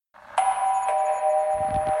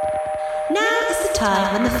Now is the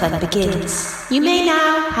time when the fun begins. You may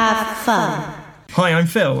now have fun. Hi, I'm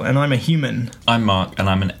Phil, and I'm a human. I'm Mark, and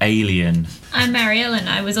I'm an alien. I'm Mariel, and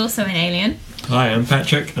I was also an alien. Hi, I'm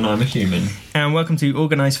Patrick, and I'm a human. And welcome to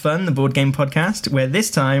Organised Fun, the board game podcast, where this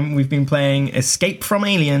time we've been playing Escape from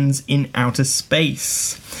Aliens in Outer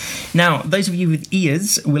Space. Now, those of you with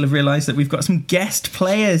ears will have realised that we've got some guest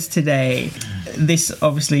players today. This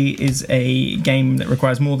obviously is a game that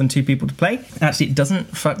requires more than two people to play. Actually, it doesn't.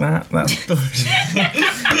 Fuck that. That's bullshit.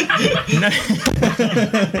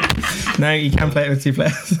 No, you can play it with two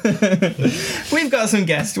players. We've got some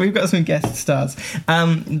guests. We've got some guest stars.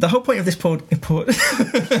 The whole point of this Porn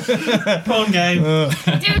game.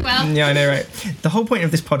 Doing well. Yeah, I know, right? The whole point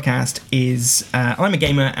of this podcast is I'm a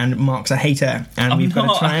gamer and Mark's a hater, and we've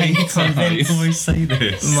got to try and convince You always say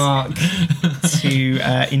this. Mark to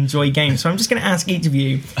enjoy games. So I'm just going to ask each of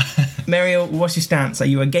you, Mariel, what's your stance? Are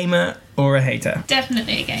you a gamer or a hater?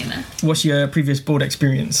 Definitely a gamer. What's your previous board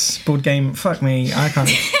experience? Board game? Fuck me, I can't.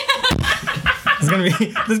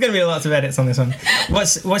 There's gonna be lots of edits on this one.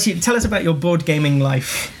 Tell us about your board gaming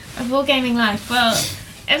life. A board gaming life. Well,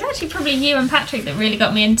 it was actually probably you and Patrick that really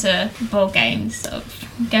got me into board games. Sort of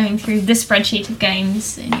going through the spreadsheet of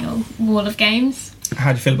games in your wall of games.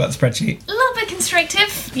 How do you feel about the spreadsheet? A little bit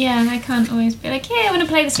constrictive. Yeah, I can't always be like, yeah, I want to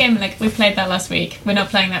play this game. Like, we played that last week. We're not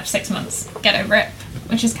playing that for 6 months. Get over it.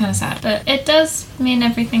 Which is kind of sad. But it does mean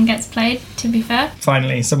everything gets played, to be fair.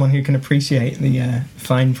 Finally, someone who can appreciate the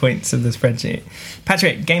fine points of the spreadsheet.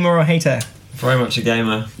 Patrick, gamer or hater? Very much a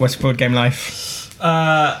gamer. What's your board game life?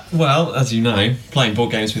 Well, as you know, playing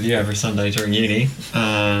board games with you every Sunday during uni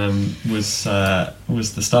was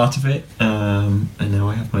the start of it. And now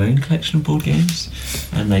I have my own collection of board games,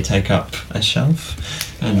 and they take up a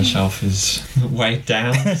shelf, and the shelf is weighed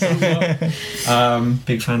down somewhat.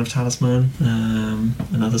 Big fan of Talisman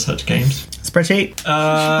and other such games. Spreadsheet?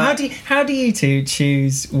 How do you two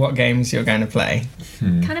choose what games you're going to play?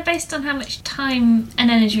 Kind of based on how much time and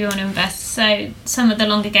energy you want to invest. So some of the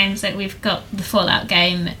longer games, like we've got the Fallout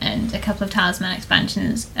game and a couple of Talisman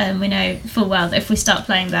expansions, we know full well that if we start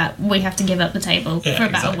playing that, we have to give up the table for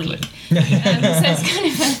about a week. So it's kind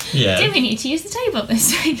of do we need to use the table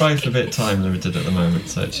this week? Both a bit time limited at the moment,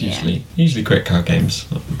 so it's usually quick card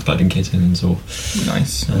games, like Exploding Kittens or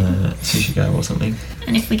Nice. Sushi Go or something.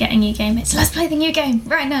 And if we get a new game, it's let's play the new game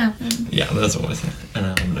right now. Yeah, there's always an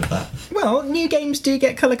element of that. Well, new games do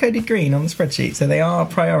get colour-coded green on the spreadsheet, so they are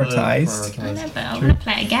prioritised. I know, but I want to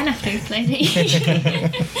play it again after we've played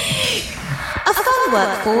it. A fun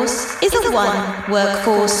workforce is a one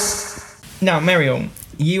workforce. Now, Mariel,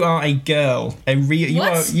 you are a girl.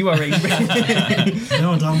 You are a No,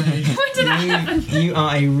 damn it. When did that happen? you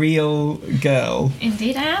are a real girl.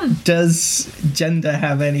 Indeed I am. Does gender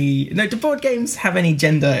have any... No, do board games have any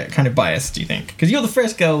gender kind of bias, do you think? Because you're the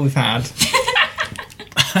first girl we've had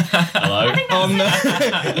Hello. on the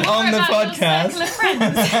podcast.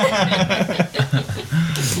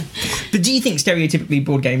 But do you think stereotypically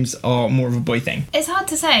board games are more of a boy thing? It's hard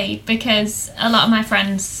to say because a lot of my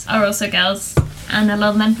friends are also girls and a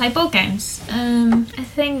lot of men play board games. I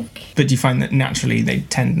think... But do you find that naturally they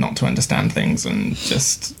tend not to understand things and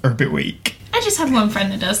just are a bit weak? I just have one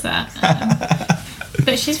friend that does that.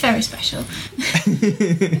 But she's very special.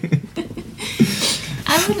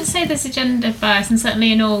 I wouldn't say there's a gender bias, and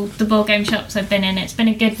certainly in all the board game shops I've been in, it's been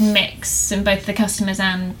a good mix in both the customers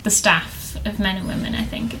and the staff of men and women. I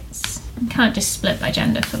think you can't just split by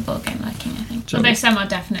gender for board game liking, I think. Although some are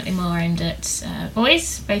definitely more aimed at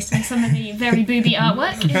boys, based on some of the very booby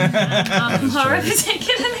artwork in Arkham Horror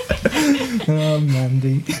particularly. Oh,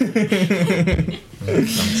 Mandy.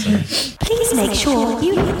 Please make sure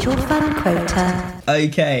you hit your fun quota.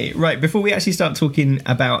 Okay, right, before we actually start talking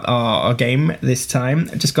about our game this time,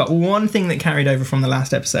 I just got one thing that carried over from the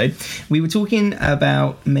last episode. We were talking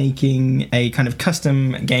about making a kind of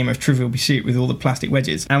custom game of Trivial Pursuit with all the plastic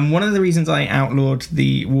wedges, and one of the reasons I outlawed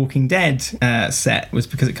the Walking Dead set was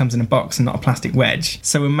because it comes in a box and not a plastic wedge.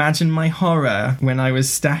 So imagine my horror when I was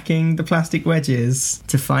stacking the plastic wedges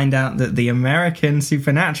to find out that the American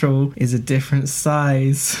Supernatural is a different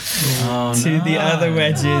size to the other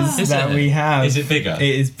wedges that we have. Is it bigger? It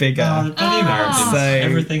is bigger. The Americans. So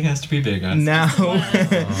everything has to be bigger. now,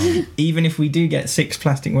 even if we do get 6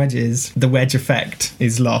 plastic wedges, the wedge effect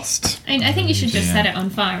is lost. I mean, I think you should just set it on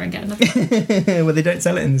fire and get another. Well, they don't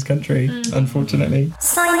sell it in this country, unfortunately.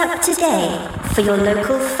 Sign up today for your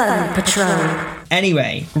local fun patrol.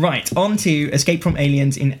 Anyway, right, on to Escape from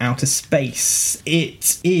Aliens in Outer Space.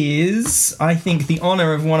 It is, I think, the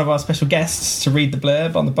honour of one of our special guests to read the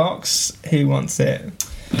blurb on the box. Who wants it?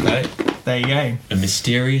 Okay. There you go. A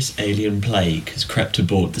mysterious alien plague has crept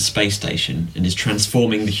aboard the space station and is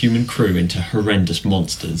transforming the human crew into horrendous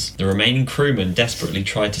monsters. The remaining crewmen desperately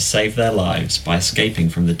try to save their lives by escaping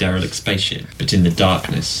from the derelict spaceship, but in the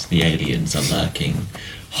darkness, the aliens are lurking,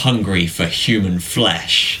 hungry for human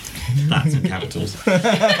flesh. That's in capitals.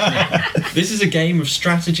 This is a game of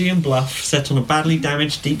strategy and bluff set on a badly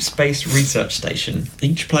damaged deep space research station.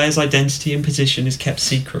 Each player's identity and position is kept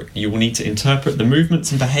secret. You will need to interpret the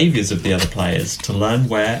movements and behaviours of the other players to learn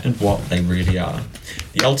where and what they really are.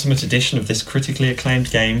 The Ultimate Edition of this critically acclaimed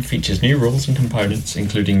game features new rules and components,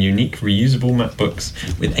 including unique reusable map books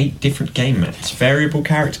with 8 different game maps, variable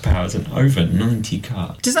character powers, and over 90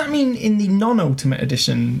 cards. Does that mean in the non-Ultimate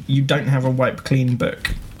Edition you don't have a wipe clean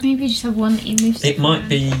book? Maybe you just have one that you move. It might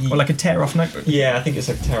be... Or like a tear-off notebook? Yeah, I think it's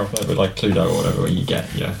like a tear-off notebook, like Cluedo or whatever you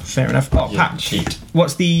get, yeah. Fair enough. Oh, Yeah, Pat, cheat.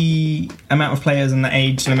 what's the amount of players and the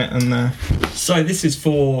age limit and the... So this is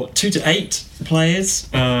for 2 to 8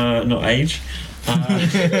 players, not age.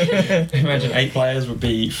 Imagine 8 players would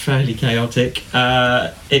be fairly chaotic.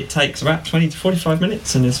 It takes about 20 to 45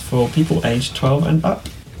 minutes and is for people aged 12 and up.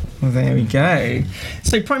 Well, there we go.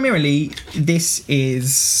 So primarily, this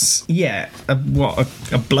is a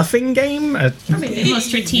bluffing game. Probably a bit more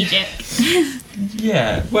strategic.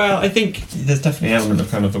 Yeah, well, I think there's definitely an element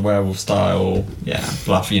of kind of the werewolf style,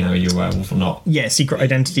 bluff, you know, you're a werewolf or not. Yeah, secret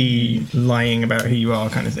identity, lying about who you are,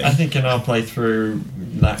 kind of thing. I think in our playthrough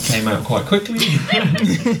that came out quite quickly.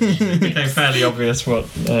 It became fairly obvious what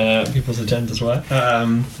people's agendas were.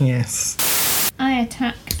 Yes. I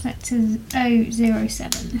attack sector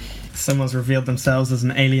 007. Someone's revealed themselves as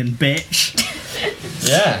an alien bitch.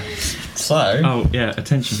 Yeah. So. Oh, yeah,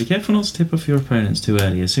 attention. Be careful not to tip off your opponents too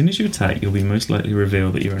early. As soon as you attack, you'll be most likely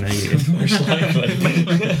reveal that you're an alien. Most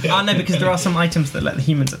likely. Oh, no, because there are some items that let the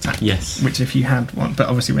humans attack. Yes. Which if you had one, but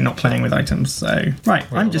obviously we're not playing with items, so...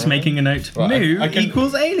 Right, I'm just making a note. Right, Moo I can-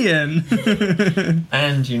 equals alien.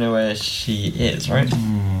 And you know where she is, right?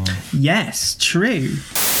 Yes, true.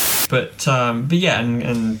 But yeah,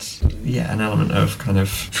 and yeah, an element of kind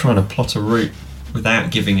of trying to plot a route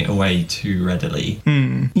without giving it away too readily.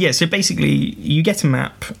 Yeah, so basically you get a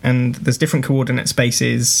map and there's different coordinate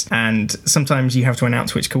spaces, and sometimes you have to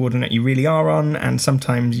announce which coordinate you really are on, and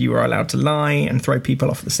sometimes you are allowed to lie and throw people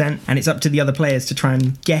off the scent, and it's up to the other players to try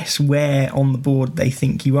and guess where on the board they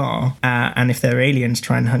think you are, and if they're aliens,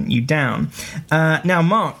 try and hunt you down. Now,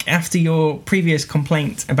 Mark, after your previous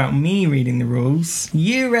complaint about me reading the rules,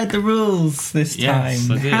 you read the rules this Yes,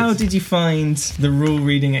 time. I did. How did you find the rule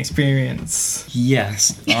reading experience?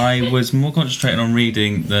 Yes, I was more concentrating on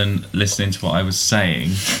reading than listening to what I was saying,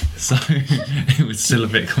 so it was still a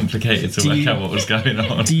bit complicated to work out what was going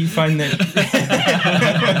on. Do you find that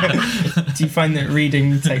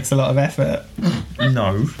reading takes a lot of effort?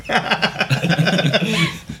 No.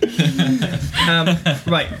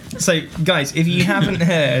 Right, so guys, if you haven't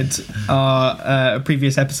heard our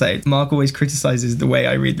previous episode, Mark always criticises the way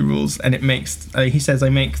I read the rules, and it makes he says I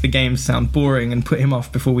make the game sound boring and put him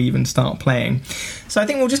off before we even start playing. So I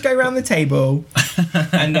think we'll just go around the table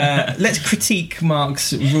and let's critique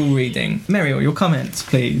Mark's rule reading. Muriel, your comments,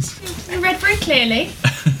 please. I read very clearly,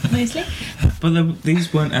 mostly. But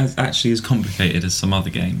these weren't actually as complicated as some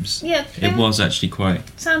other games. Yeah, It was actually quite...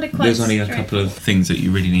 sounded quite There's only a couple of things that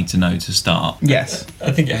you really need to know to start. Yes.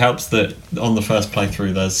 I think it helps that on the first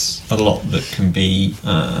playthrough there's a lot that can be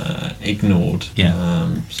ignored.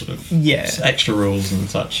 Yeah. Sort of Yeah. extra rules and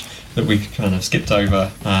such that we kind of skipped over,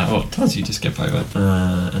 or it tells you to skip over,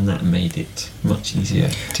 and that made it much easier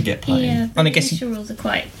to get playing. Yeah, And I the guess initial rules are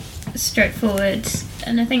quite straightforward,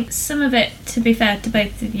 and I think some of it, to be fair to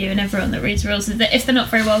both of you and everyone that reads rules, is that if they're not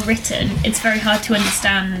very well written, it's very hard to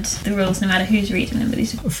understand the rules no matter who's reading them. But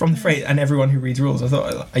these From the phrase, and everyone who reads rules, I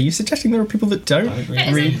thought, are you suggesting there are people that don't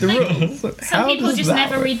read the rules? some How people does just that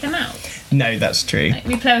never work? read them out. No, that's true. Like,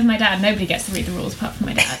 we play with my dad, nobody gets to read the rules apart from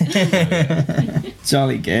my dad.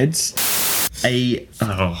 Jolly good. Here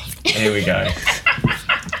we go.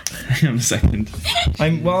 Hang on a second.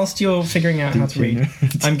 Whilst you're figuring out how to read,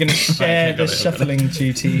 I'm going to share the shuffling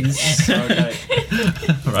duties. Okay.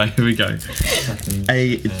 Right, here we go.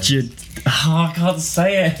 I can't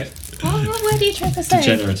say it. What word are you trying to say?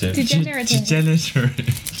 Degenerative. Degenerative.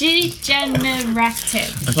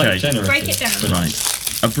 Degenerative. Okay. Generative. Break it down. Right.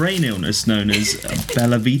 A brain illness known as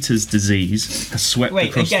Bella Vita's disease has swept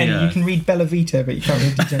Wait, across again, the you earth. can read Bella Vita, but you can't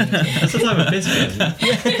read degenerative. That's the type of biscuit.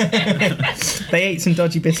 They ate some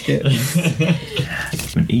dodgy biscuits.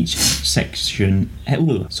 In each section...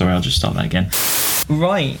 Sorry, I'll just start that again.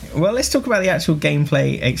 Right. Well, let's talk about the actual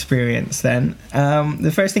gameplay experience then.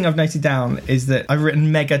 The first thing I've noted down is that I've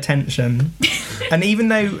written mega tension. And even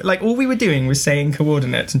though, like, all we were doing was saying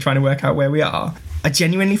coordinates and trying to work out where we are, I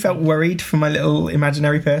genuinely felt worried for my little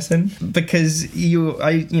imaginary person, because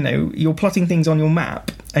you're plotting things on your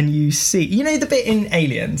map and you see, the bit in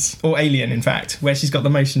Aliens, or Alien in fact, where she's got the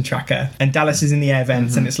motion tracker and Dallas is in the air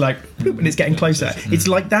vents and it's like, boop, and it's getting closer. It's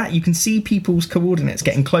like that. You can see people's coordinates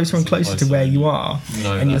getting closer and closer to where you are.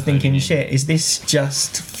 No, and you're thinking, shit, is this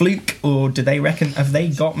just fluke, or do they reckon, have they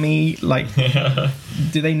got me? Like,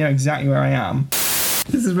 do they know exactly where I am?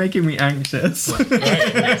 This is making me anxious.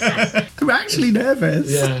 I'm actually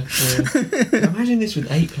nervous. Yeah. Imagine this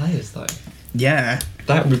with 8 players, though. Yeah.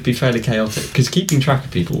 That would be fairly chaotic, because keeping track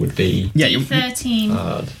of people would be D13.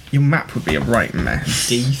 hard. Your map would be a right mess.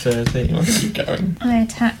 D13. I'll keep going. I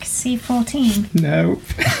attack C14. No.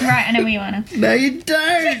 Right, I know where you are now. No, you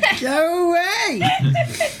don't. Go away.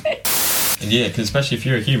 And yeah, because especially if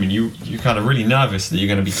you're a human, you're kind of really nervous that you're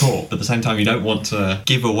going to be caught, but at the same time you don't want to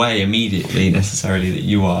give away immediately necessarily that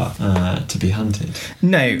you are to be hunted.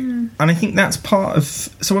 No. And I think that's part of...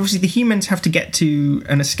 So obviously the humans have to get to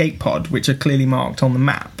an escape pod, which are clearly marked on the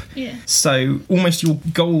map. Yeah. So almost your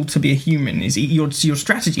goal to be a human is... Your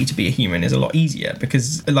strategy to be a human is a lot easier,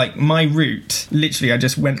 because, like, my route, literally I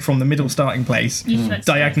just went from the middle starting place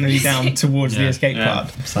diagonally down towards the escape pod.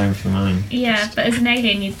 Same for mine. Yeah, but as an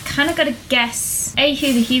alien, you've kind of got to guess, A,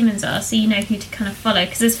 who the humans are, so you know who to kind of follow,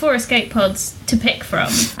 because there's 4 escape pods to pick from.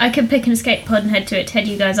 I could pick an escape pod and head to it to head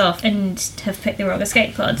you guys off and have picked the wrong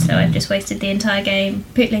escape pod, so I've just wasted the entire game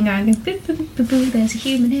pickling around going, boo, boo, boo, boo, there's a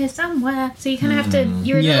human here somewhere. So you kind of have to,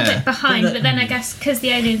 you're a little bit behind, but then I guess because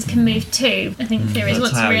the aliens can move too, I think the theory is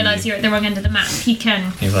once you realise you're at the wrong end of the map, you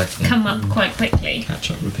can come up quite quickly.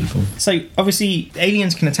 Catch up with people. So obviously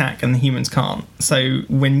aliens can attack and the humans can't. So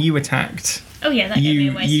when you attacked... Oh yeah, that gave me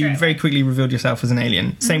away you straight very away. quickly revealed yourself as an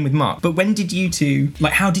alien. Same with Mark. But when did you two,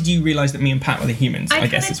 like, how did you realise that me and Pat were the humans? I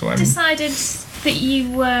guess is what I mean. decided that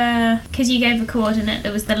you were, because you gave a coordinate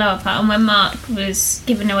that was the lower part, and when Mark was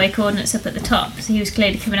giving away coordinates up at the top, so he was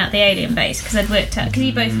clearly coming out the alien base, because I'd worked out, because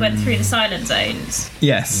you both went through the silent zones.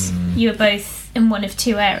 Yes. You were both in one of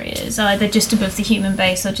 2 areas, either just above the human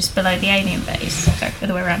base or just below the alien base. Sorry,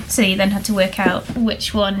 other way around. So you then had to work out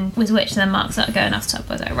which one was which, and then Mark started going off top.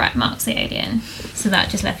 I was like, right, Mark's the alien. So that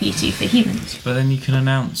just left you 2 for humans. But then you can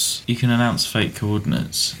announce fake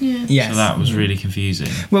coordinates. Yeah. Yes. So that was really confusing.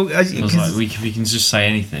 Well, I was like, we can just say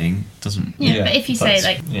anything. Doesn't. Yeah, but if you say,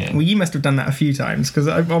 like... Yeah. Well, you must have done that a few times, because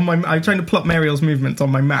I'm trying to plot Mariel's movements on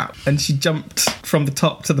my map, and she jumped from the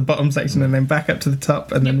top to the bottom section and then back up to the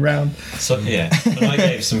top and then round. So yeah, and I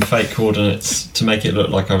gave some fake coordinates to make it look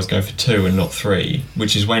like I was going for 2 and not 3,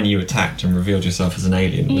 which is when you attacked and revealed yourself as an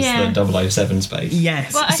alien, was the 007 space.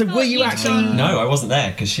 Yes. Well, so were you actually... No, I wasn't there,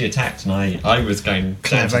 because she attacked and I was going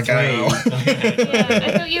down to 3. Clever Yeah,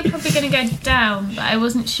 I thought you were probably going to go down, but I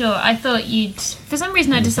wasn't sure. I thought you'd... For some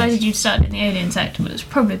reason, I decided you'd started in the alien sector, but it was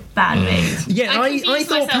probably a bad move. Yeah, I I confused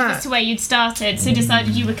thought myself Pat... as to where you'd started, so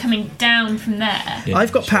decided you were coming down from there. Yeah,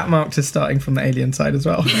 I've got Pat marked as starting from the alien side as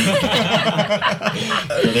well.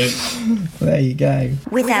 There you go.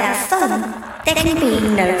 Without fun, there can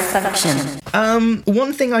be no function.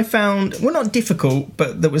 One thing I found, well, not difficult,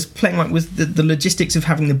 but that was playing like was the logistics of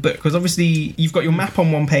having the book, because obviously you've got your map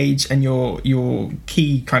on one page and your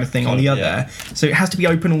key kind of thing on the other, so it has to be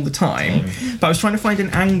open all the time. But I was trying to find an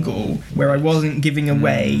angle where I wasn't giving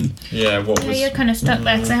away. Yeah, what Yeah, was... you're kind of stuck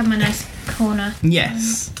there because I have my nice corner.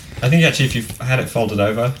 Yes. I think actually if you had it folded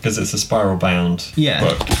over, because it's a spiral bound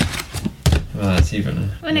book. Well, it's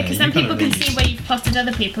even... Well, no, because then people can see where you've plotted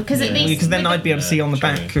other people. Because at least... Because then I'd be able to see on the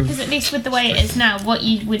back of... Because at least with the way it is now, what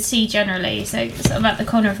you would see generally, so sort of at the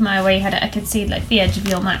corner of my where you had it, I could see like the edge of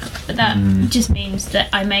your map. But that just means that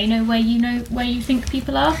I may know where you think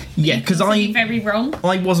people are. Yeah, because I be very wrong.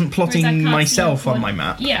 I wasn't plotting Whereas I can't myself see on what- my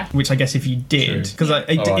map. Yeah. Which I guess if you did, because I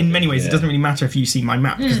in many ways yeah. it doesn't really matter if you see my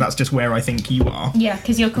map, because that's just where I think you are. Yeah,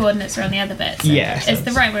 because your coordinates are on the other bit. So Yeah. it's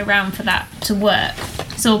the right way round for that to work.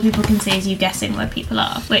 So all people can see is you guessing where people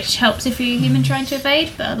are, which helps if you're a human trying to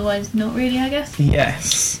evade, but otherwise not really, I guess.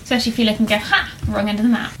 Yes. Especially if you look and go, ha, wrong end of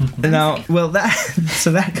the map. Now, well,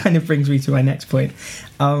 that kind of brings me to my next point.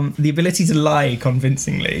 The ability to lie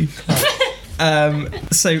convincingly.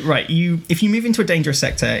 So, right, if you move into a dangerous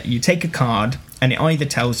sector, you take a card, and it either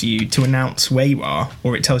tells you to announce where you are,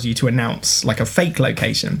 or it tells you to announce like a fake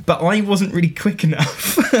location. But I wasn't really quick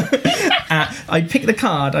enough. I'd pick the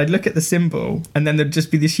card, I'd look at the symbol, and then there'd just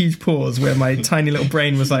be this huge pause where my tiny little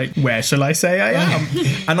brain was like, where shall I say I am?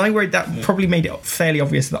 And I worried that probably made it fairly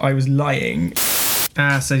obvious that I was lying.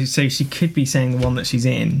 So she could be saying the one that she's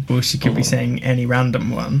in, or she could be saying any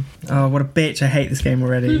random one. Oh, what a bitch. I hate this game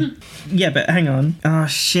already. Yeah, but hang on. Oh,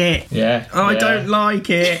 shit. Yeah. Oh, I don't like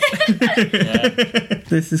it.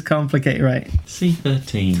 This is complicated, right?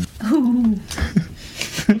 C13. Ooh.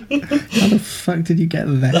 How the fuck did you get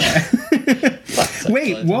there?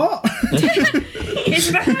 Wait, what?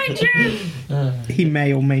 It's behind you! He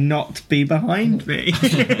may or may not be behind me.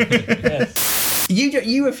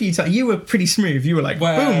 You a few times. You were pretty smooth. You were like,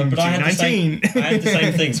 boom, but I had the same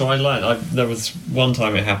thing. So I learned. There was one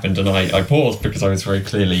time it happened, and I paused because I was very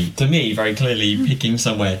clearly picking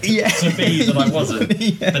somewhere to be that I wasn't.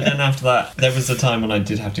 Yeah. But then after that, there was a time when I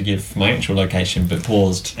did have to give my actual location, but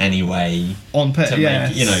paused anyway On purpose, to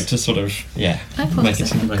make, to sort of I make it paused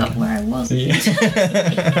seem and like forgot where I was. yeah,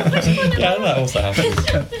 that also happens.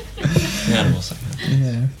 Yeah, that also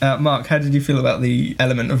happens. Yeah. Mark, how did you feel about the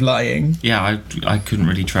element of lying? Yeah, I couldn't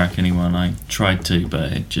really track anyone. I tried to,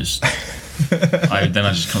 but it just... I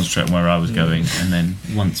just concentrated on where I was going, and then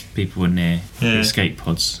once people were near the escape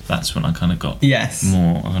pods, that's when I kind of got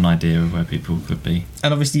more of an idea of where people could be.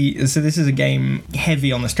 And obviously, so this is a game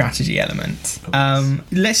heavy on the strategy element.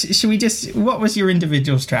 What was your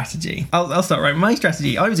individual strategy? I'll start. Right, my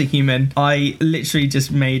strategy. I was a human. I literally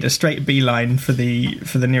just made a straight beeline for the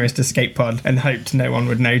nearest escape pod and hoped no one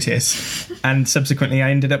would notice. And subsequently, I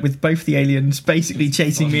ended up with both the aliens basically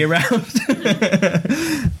chasing me around.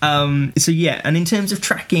 So yeah, and in terms of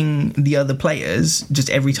tracking the other players, just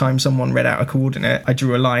every time someone read out a coordinate, I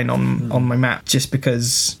drew a line on my map, just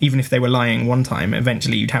because even if they were lying one time,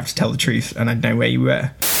 eventually you'd have to tell the truth and I'd know where you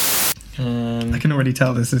were. I can already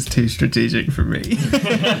tell this is too strategic for me.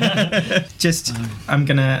 I'm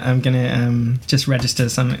gonna just register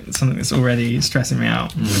something that's already stressing me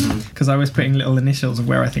out, because I was putting little initials of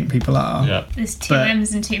where I think people are. Yeah. There's 2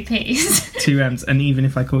 M's and 2 P's. 2 M's, and even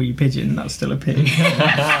if I call you Pigeon, that's still a P. But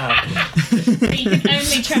you can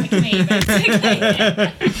only track me,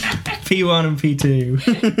 basically. P1 and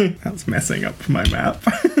P2. That's messing up my map.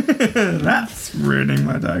 That's ruining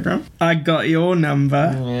my diagram. I got your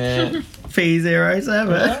number. Yeah.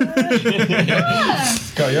 P07.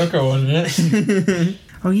 It's got your coordinates.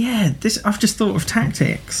 Oh yeah, I've just thought of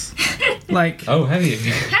tactics. Like, Oh, have you?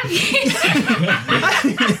 Have you?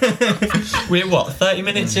 We're what, 30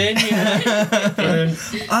 minutes in?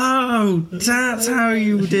 oh, that's how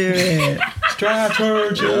you do it.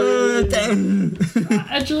 Strategy.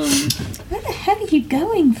 Where the hell are you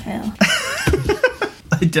going, Phil?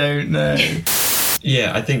 I don't know.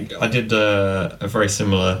 Yeah, I think I did a very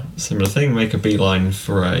similar thing. Make a beeline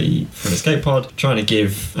for an escape pod, trying to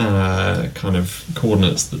give kind of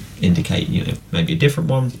coordinates that indicate, maybe a different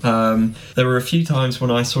one. There were a few times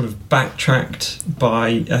when I sort of backtracked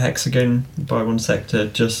by a hexagon, by one sector,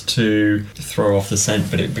 just to throw off the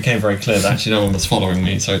scent. But it became very clear that actually no one was following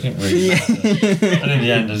me, so it didn't really matter. And in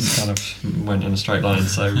the end, I just kind of went in a straight line.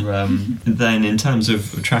 So then, in terms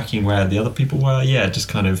of tracking where the other people were, just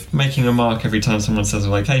kind of making a mark every time someone says a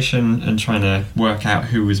location and trying to work out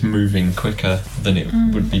who was moving quicker than it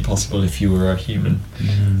would be possible if you were a human.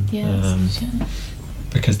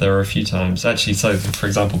 Because there were a few times actually, so for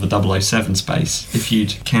example the 007 space, if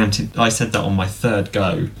you'd counted, I said that on my third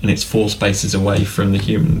go, and it's 4 spaces away from the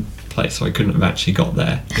human place, so I couldn't have actually got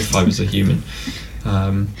there if I was a human.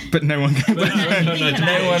 But no one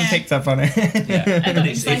no one picked up on it. And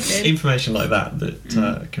it's information like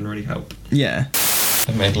that can really help.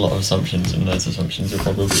 I've made a lot of assumptions, and those assumptions are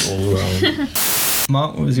probably all wrong.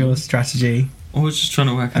 Mark, what was your strategy? I was just trying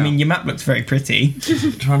to work out... I mean, your map looks very pretty.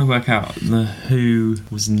 Trying to work out who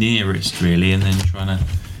was nearest, really, and then trying to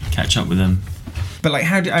catch up with them. But like,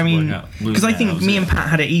 because I think me and Pat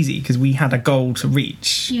had it easy because we had a goal to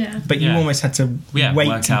reach. Yeah. But you almost had to wait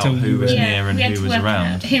work out until who was near and we had who to was work around.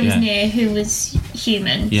 out who was near, who was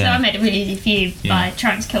human. So Yeah. I made it really easy for you by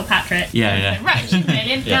trying to kill Patrick. Yeah. Right, she's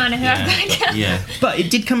near. Now I know who I'm going to kill. Yeah. But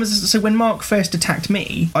it did come as so when Mark first attacked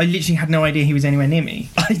me, I literally had no idea he was anywhere near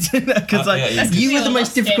me. I didn't because you were the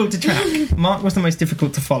most difficult to track. Mark was the most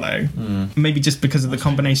difficult to follow. Maybe just because of the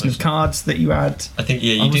combination of cards that you had, I think I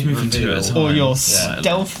you was didn't moving to reveal. it as or your Yeah.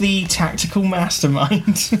 stealthy tactical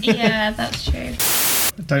mastermind. Yeah, that's true.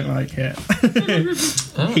 I don't like it.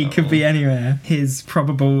 He could be anywhere. His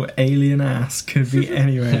probable alien ass could be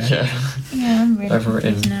anywhere. Yeah, I'm really Over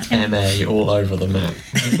in confused now. MA all over the map.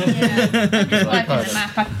 I'm just wiping the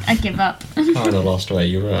map. I give up. Kind of lost where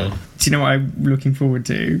you were. Do you know what I'm looking forward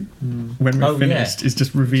to when we're finished? Is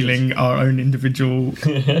just revealing our own individual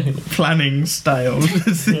planning styles.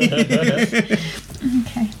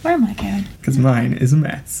 Okay, where am I going? Because mine is a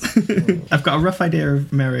mess. I've got a rough idea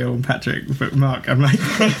of Mariel and Patrick, but Mark, I'm like,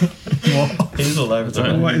 What? He's all over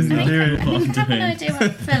the What is he I doing? have an idea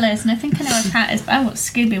what Phil is, and I think I know what Pat is, but I want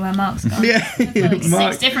Scooby where Mark's gone. Yeah, Like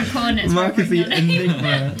Mark- 6 different coordinates. Mark is the for every name.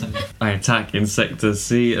 enigma. I attack in sector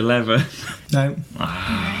C11. No.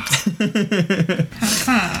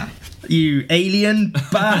 Ha. You alien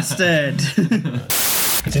bastard.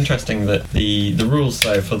 It's interesting that the rules,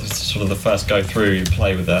 though, for the, sort of the first go through, you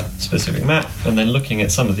play with a specific map, and then looking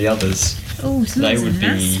at some of the others, Oh, some They of would these be-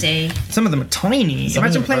 are nasty. Some of them are tiny. Some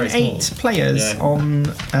of Imagine them are playing very 8 small. players Yeah.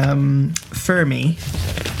 on Fermi.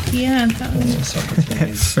 Yeah, that one.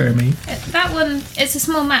 Socrates. Fermi. That one, it's a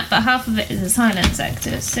small map, but half of it is a silent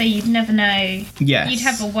sector, so you'd never know. Yes. You'd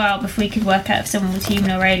have a while before you could work out if someone was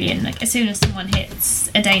human or alien. Like, as soon as someone hits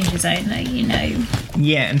a danger zone, like, you know.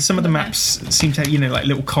 Yeah, and some of the maps seem to have, like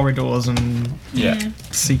little corridors and Yeah.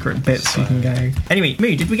 secret bits you can go. Anyway,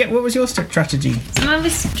 Moo, what was your strategy? So I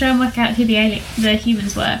was trying to work out who the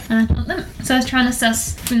humans were, and I thought them. So I was trying to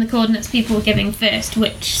suss from the coordinates people were giving first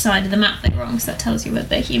which side of the map they were on, so that tells you whether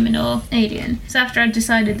they're human or alien. So after I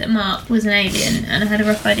decided that Mark was an alien and I had a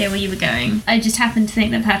rough idea where you were going, I just happened to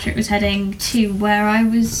think that Patrick was heading to where I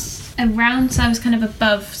was around, so I was kind of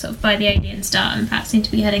above, sort of by the alien star, and Pat seemed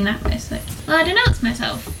to be heading that way. So, well, I denounced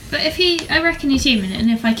myself. But I reckon he's human, and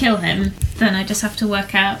if I kill him, then I just have to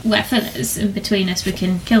work out where Phil is, and between us we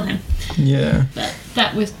can kill him. Yeah. But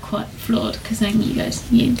that was quite flawed, because then you're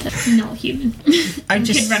not human. I You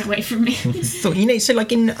just could run away from me. thought, so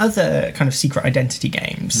like in other kind of secret identity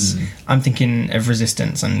games, I'm thinking of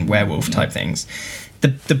Resistance and werewolf type things.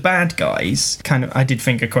 The bad guys, kind of, I did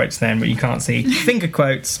finger quotes then, but you can't see. Finger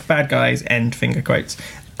quotes, bad guys, end finger quotes.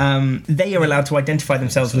 They are allowed to identify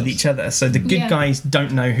themselves with each other. So the good guys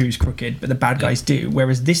don't know who's crooked, but the bad guys do.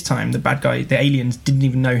 Whereas this time, the aliens didn't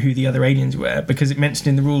even know who the other aliens were, because it mentioned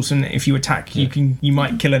in the rules, and if you attack, you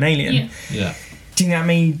might kill an alien. Yeah. Yeah. Do you think that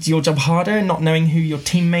made your job harder, not knowing who your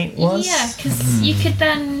teammate was? Yeah, because you could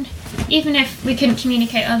then, even if we couldn't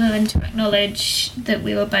communicate other than to acknowledge that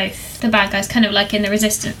we were both the bad guys, kind of like in the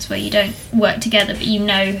Resistance where you don't work together but you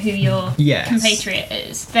know who your compatriot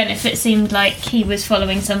is, then if it seemed like he was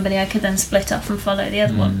following somebody, I could then split off and follow the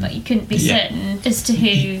other one, but you couldn't be certain as to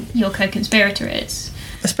who your co-conspirator is.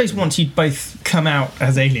 I suppose once you'd both come out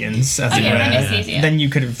as aliens, as it then were, it's easier. then you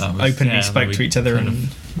could have openly spoke to each other and...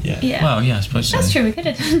 Yeah. Well, yeah, I suppose so. That's true, we could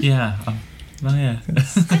have done. Yeah. Well, yeah. We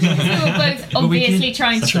were both obviously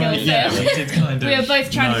trying to kill Phil. we did kind of We were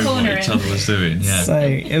both trying to know corner what each him. other was doing. Yeah.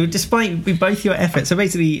 So, despite both your efforts, so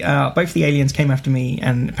basically, both the aliens came after me,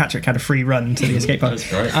 and Patrick had a free run to the escape pod. That's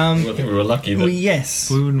great. I think we were lucky that...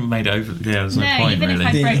 Yes. We wouldn't have made it over. Yeah, there's no point even really.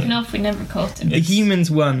 if I'd broken off, we never caught him. The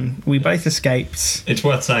humans won. We both escaped. It's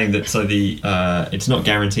worth saying that it's not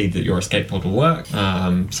guaranteed that your escape pod will work.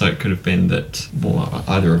 So it could have been that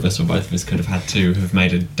either of us or both of us could have had to have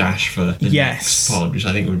made a dash for the next pod, which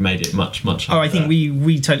I think would have made it much, much harder. Oh, I think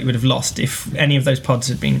we totally would have lost if any of those pods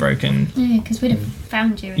had been broken. Yeah, because we'd have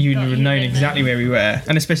found you. And You got would have you known in exactly there. where we were,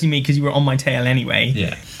 and especially me because you were on my tail anyway.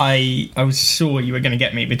 Yeah. I was sure you were going to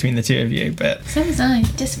get me between the two of you, but So was I.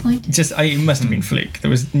 Disappointed. it must have been fluke.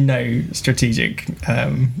 There was no strategic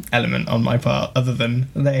element on my part other than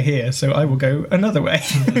they're here, so I will go another way.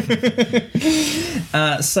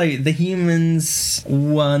 So the humans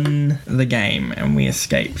won the game and we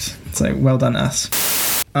escaped. So well done us.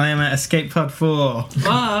 I am at escape pod 4. Oh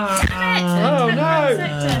no!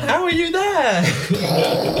 How are you there?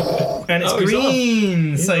 And it's Oh, he's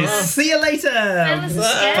green. off. So He's off. see you later. was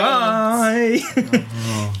escape. Bye.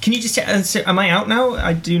 Can you just check? Am I out now?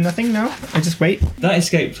 I do nothing now. I just wait. That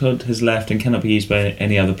escape pod has left and cannot be used by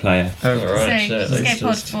any other player. Oh, Alright, So, shit. escape pod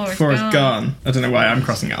Let's 4 is 4 is gone. gone. I don't know why I'm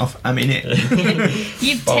crossing it off. I'm in it.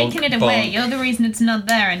 You've Bonk, taken it away. bonk. You're the reason it's not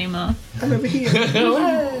there anymore. I'm over here.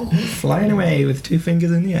 Flying away with 2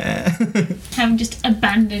 fingers in the air. Having just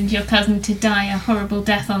abandoned your cousin to die a horrible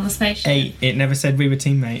death on the spaceship. Hey, it never said we were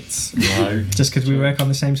teammates. No. Just because we work on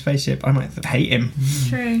the same spaceship, I might hate him.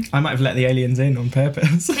 True. I might have let the aliens in on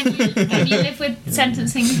purpose. Can you live with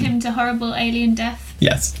sentencing him to horrible alien death?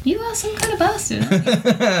 Yes. You are some kind of bastard. aren't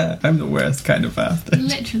you? I'm the worst kind of bastard.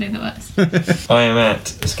 Literally the worst. I am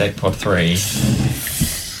at escape pod 3.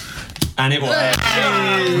 And it will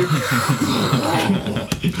end.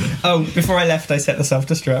 Oh, before I left, I set the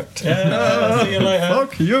self-destruct. Yeah, see you later.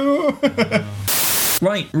 Fuck you.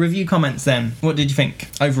 Right, review comments then. What did you think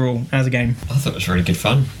overall as a game? I thought it was really good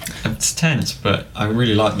fun. It's tense, but I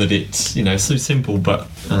really like that it's, so simple but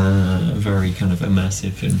very kind of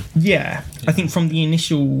immersive. And Yeah, I think from the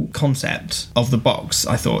initial concept of the box,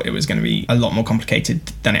 I thought it was going to be a lot more complicated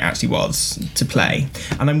than it actually was to play.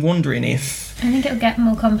 And I'm wondering if I think it'll get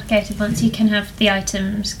more complicated once you can have the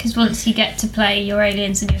items, because once you get to play your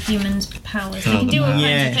aliens and your humans' powers, you can do all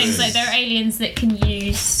kinds of things. Like there are aliens that can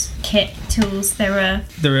use kit tools. There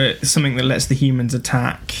are something that lets the humans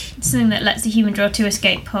attack. Something that lets the human draw 2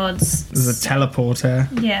 escape pods. There's a teleporter.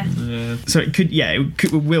 Yeah. So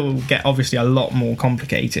it will get obviously a lot more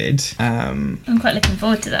complicated. I'm quite looking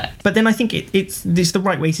forward to that. But then I think it's the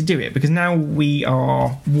right way to do it, because now we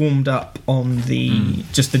are warmed up on the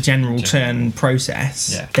just the general turn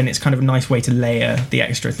process. Yeah. Then it's kind of a nice way to layer the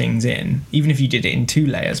extra things in. Even if you did it in 2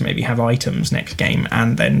 layers, maybe have items next game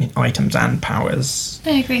and then items and powers.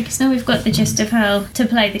 I agree, because now we've got the gist of how to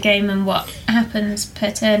play the game and what happens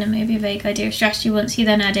per turn, and maybe a vague idea of strategy once you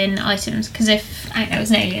then add in items. Because if I was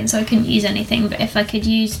an alien, so I couldn't use anything, but if I could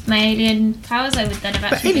use my alien powers, I would then have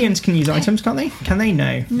actually... But aliens can use items, can't they? Can they?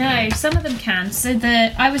 No, some of them can. So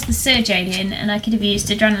I was the Surge alien, and I could have used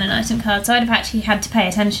adrenaline item cards, so I'd have actually had to pay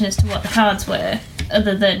attention as to what the cards were,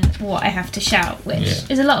 other than what I have to shout, which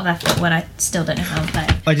is a lot of effort when I still don't know how to play.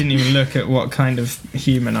 I didn't even look at what kind of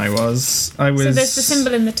human I was. So there's the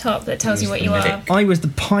symbol in the top that tells you what you are. I was the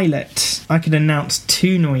pilot. I could announce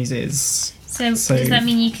 2 noises. So does that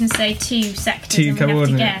mean you can say 2 sectors 2 and we coordinates?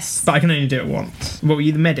 have to guess? But I can only do it once. What were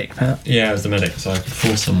you, the medic, Pat? Yeah, I was the medic, so I could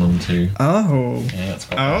force someone to... Oh. Yeah, that's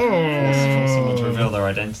quite force someone to reveal their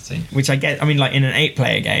identity. Which I get, like in an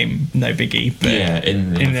 8-player game, no biggie. But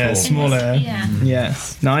in a smaller... Yeah.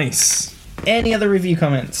 Yes. Nice. Any other review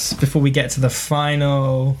comments before we get to the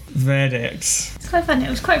final verdict? It's quite fun. It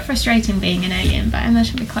was quite frustrating being an alien, but I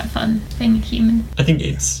imagine it'd be quite fun being a human. I think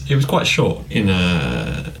it was quite short.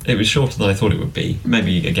 It was shorter than I thought it would be.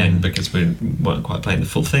 Maybe again because we weren't quite playing the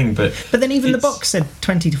full thing, but then even the box said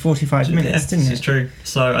 20 to 45 minutes, didn't it? It's true.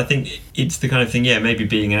 So I think it's the kind of thing. Yeah, maybe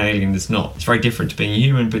being an alien is not. It's very different to being a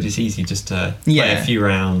human, but it's easy just to play a few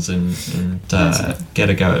rounds and get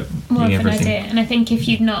a go at more of everything. An idea. And I think if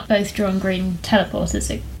you'd not both drawn green teleporters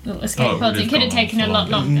or escape pods, it could have taken a lot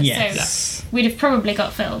longer. Yes. So we'd have probably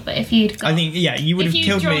got Phil, but if you'd got... I think, you would have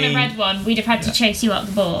killed me. If you'd drawn a red one, we'd have had to chase you up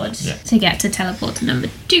the board to get to teleporter number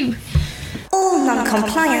 2. All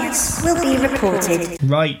non-compliance will be reported.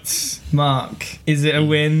 Right, Mark, is it a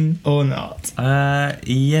win or not?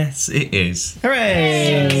 Yes, it is.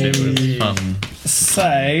 Hooray! It was fun.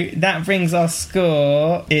 So that brings our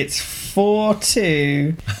score. It's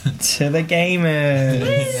 4-2 to the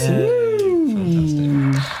gamers. Woo!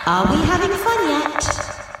 Are we having fun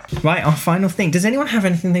yet? Right, our final thing. Does anyone have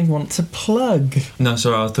anything they want to plug? No,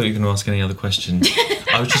 sorry, I thought you were going to ask any other questions.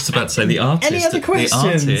 I was just about to say the artist. Any other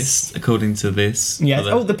questions? The artist, according to this. Yes.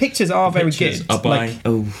 The pictures are very good. Are by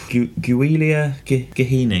Guilia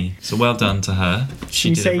Gahini. So well done to her.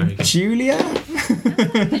 She did it very good. Julia?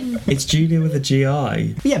 It's Julia with a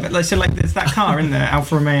G-I. Yeah, but there's that car in there,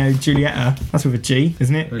 Alfa Romeo Giulietta. That's with a G,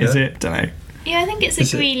 isn't it? Okay. Is it? Don't know. Yeah, I think it's a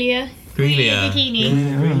Guilia.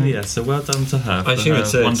 Bikini. So well done to her. I assume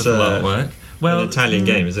it's wonderful artwork. Well, an Italian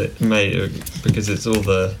game, is it? Because it's all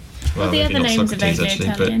the... Well, the other names are vaguely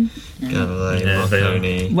Italian. But Galileo,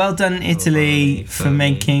 Marconi... Well done, Italy, for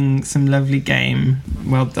making some lovely game.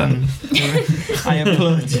 Well done. I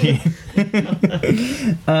applaud you.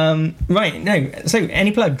 Right, no. So,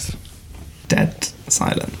 any plugs? Dead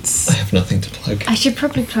silence. I have nothing to plug. I should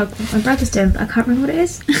probably plug what my brother's doing, but I can't remember what it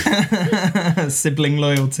is. Sibling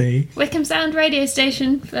loyalty. Wickham Sound radio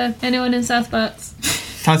station for anyone in South Bucks.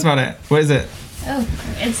 Tell us about it. What is it? Oh,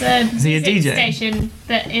 it's a music station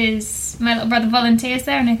that is... My little brother volunteers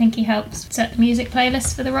there, and I think he helps set the music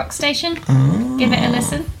playlist for the rock station. Oh. Give it a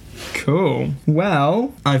listen. Cool.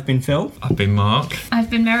 Well, I've been Phil. I've been Mark. I've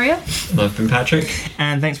been Mariel. And I've been Patrick.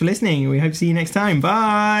 And thanks for listening. We hope to see you next time.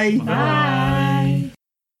 Bye. Bye.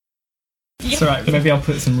 It's alright, maybe I'll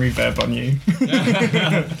put some reverb on you.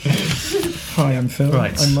 Hi, I'm Phil.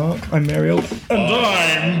 Right. I'm Mark. I'm Mariel. And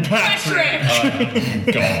I'm Patrick.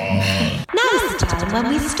 Now's the time when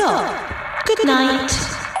we stop. Good night.